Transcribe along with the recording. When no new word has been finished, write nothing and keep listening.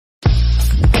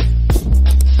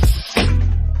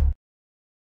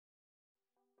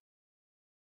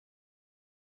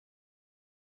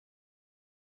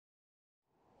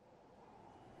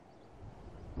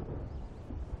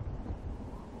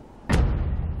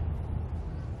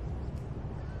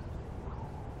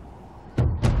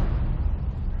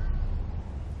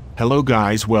Hello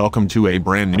guys, welcome to a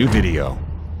brand new video.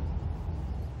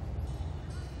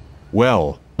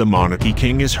 Well, the Monarchy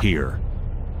King is here.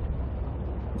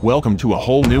 Welcome to a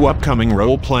whole new upcoming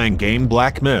role-playing game,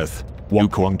 Black Myth,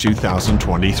 Wukong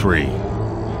 2023.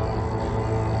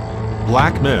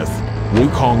 Black Myth,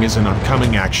 Wukong is an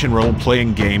upcoming action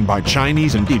role-playing game by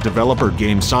Chinese indie developer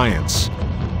Game Science.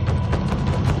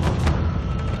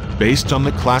 Based on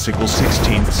the classical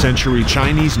 16th century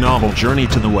Chinese novel Journey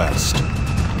to the West.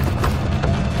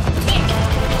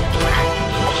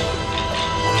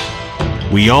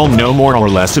 We all know more or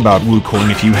less about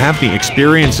Wukong. If you have the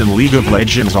experience in League of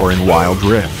Legends or in Wild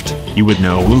Rift, you would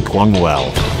know Wukong well.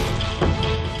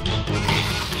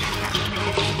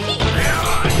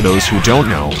 For those who don't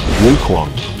know,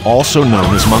 Wukong, also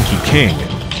known as Monkey King,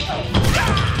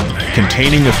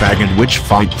 containing a faggot which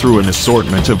fight through an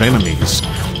assortment of enemies,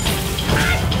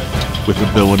 with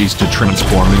abilities to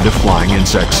transform into flying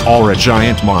insects or a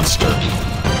giant monster.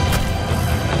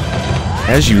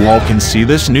 As you all can see,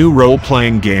 this new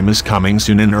role-playing game is coming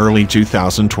soon in early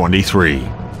 2023.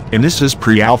 And this is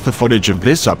pre-alpha footage of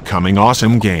this upcoming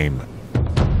awesome game.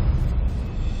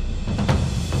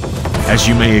 As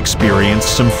you may experience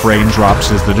some frame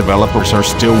drops as the developers are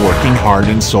still working hard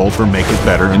and soul for make it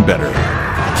better and better.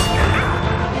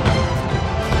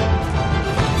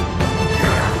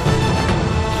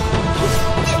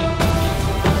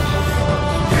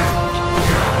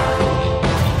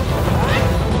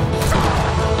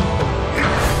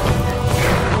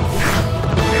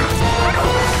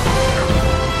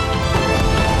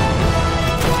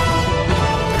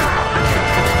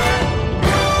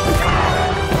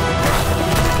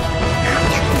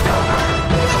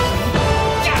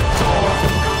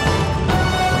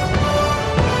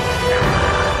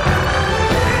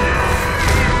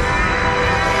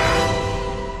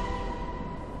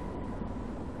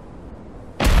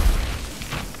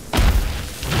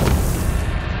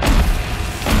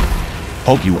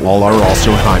 Hope you all are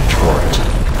also hyped for it.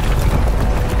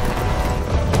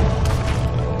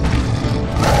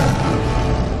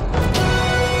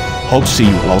 Hope see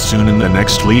you all soon in the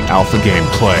next Elite Alpha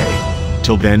gameplay.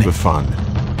 Till then, have fun.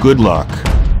 Good luck.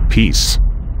 Peace.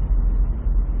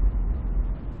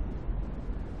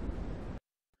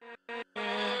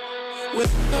 With